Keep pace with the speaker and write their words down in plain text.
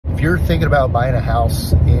you're thinking about buying a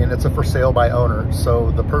house and it's a for sale by owner,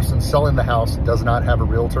 so the person selling the house does not have a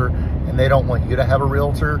realtor and they don't want you to have a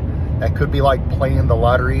realtor, that could be like playing the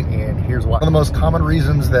lottery, and here's why. One of the most common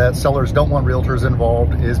reasons that sellers don't want realtors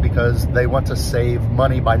involved is because they want to save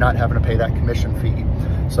money by not having to pay that commission fee.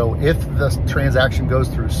 So if the transaction goes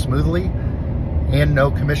through smoothly and no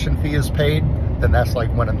commission fee is paid, then that's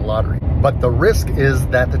like winning the lottery. But the risk is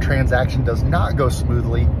that the transaction does not go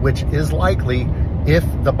smoothly, which is likely if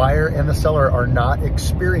the buyer and the seller are not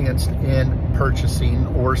experienced in purchasing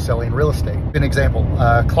or selling real estate. An example,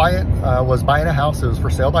 a client was buying a house. It was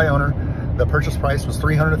for sale by owner. The purchase price was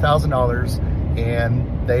 $300,000,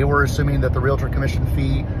 and they were assuming that the realtor commission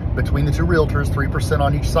fee between the two realtors, 3%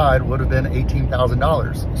 on each side, would have been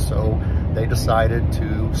 $18,000. So they decided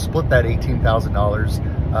to split that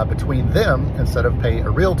 $18,000 between them instead of pay a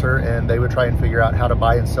realtor, and they would try and figure out how to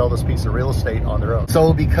buy and sell this piece of real estate on their own.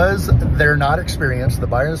 So because they're not experienced, the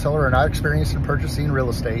buyer and the seller are not experienced in purchasing real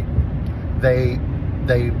estate, they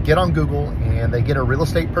get on Google and they get a real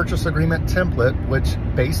estate purchase agreement template, which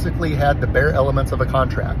basically had the bare elements of a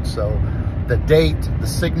contract. So the date, the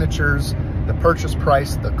signatures, the purchase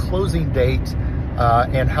price, the closing date,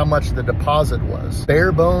 and how much the deposit was.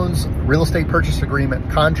 Bare bones real estate purchase agreement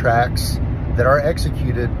contracts that are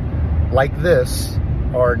executed like this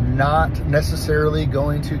are not necessarily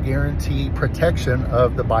going to guarantee protection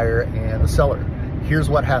of the buyer and the seller. Here's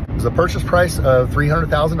what happens. The purchase price of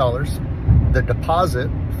 $300,000, the deposit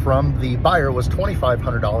from the buyer was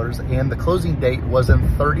 $2,500, and the closing date was in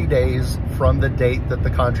 30 days from the date that the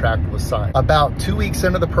contract was signed. About 2 weeks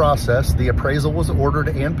into the process, the appraisal was ordered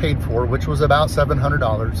and paid for, which was about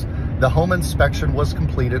 $700. The home inspection was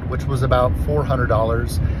completed, which was about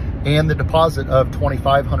 $400. And the deposit of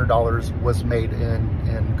 $2,500 was made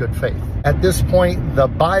in good faith. At this point, the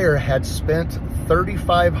buyer had spent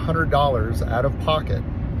 $3,500 out of pocket,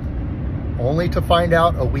 only to find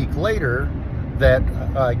out a week later that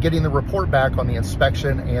getting the report back on the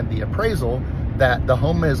inspection and the appraisal that the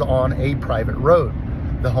home is on a private road.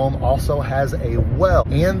 The home also has a well,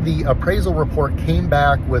 and the appraisal report came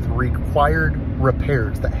back with required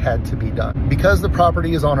repairs that had to be done. Because the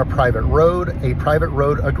property is on a private road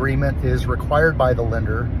agreement is required by the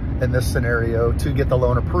lender in this scenario to get the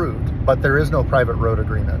loan approved, but there is no private road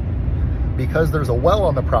agreement. Because there's a well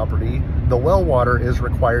on the property, the well water is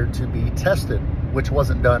required to be tested, which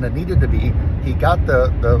wasn't done and needed to be. He got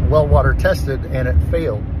the well water tested and it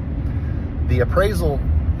failed. The appraisal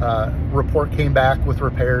report came back with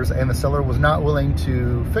repairs, and the seller was not willing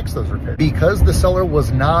to fix those repairs. Because the seller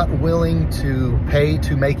was not willing to pay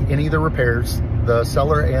to make any of the repairs, the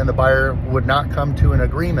seller and the buyer would not come to an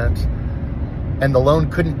agreement, and the loan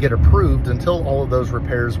couldn't get approved until all of those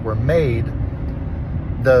repairs were made.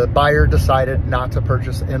 The buyer decided not to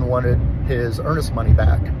purchase and wanted his earnest money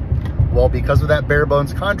back. Well, because of that bare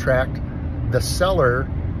bones contract, the seller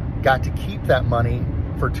got to keep that money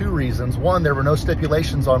for two reasons. One, there were no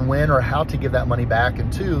stipulations on when or how to give that money back.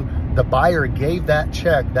 And two, the buyer gave that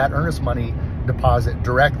check, that earnest money deposit,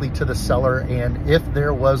 directly to the seller. And if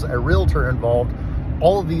there was a realtor involved,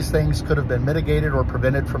 all of these things could have been mitigated or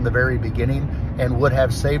prevented from the very beginning and would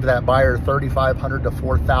have saved that buyer $3,500 to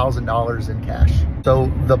 $4,000 in cash.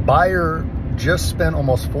 So the buyer just spent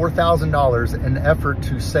almost $4,000 in an effort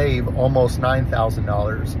to save almost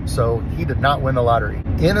 $9,000. So he did not win the lottery.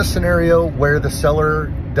 In a scenario where the seller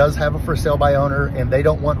does have a for sale by owner and they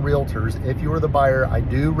don't want realtors, if you are the buyer, I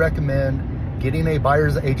do recommend getting a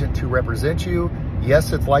buyer's agent to represent you.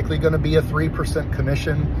 Yes, it's likely going to be a 3%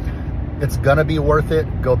 commission. It's going to be worth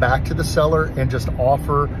it. Go back to the seller and just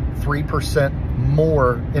offer 3%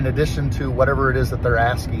 more in addition to whatever it is that they're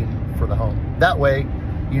asking for the home. That way,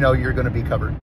 you know you're going to be covered.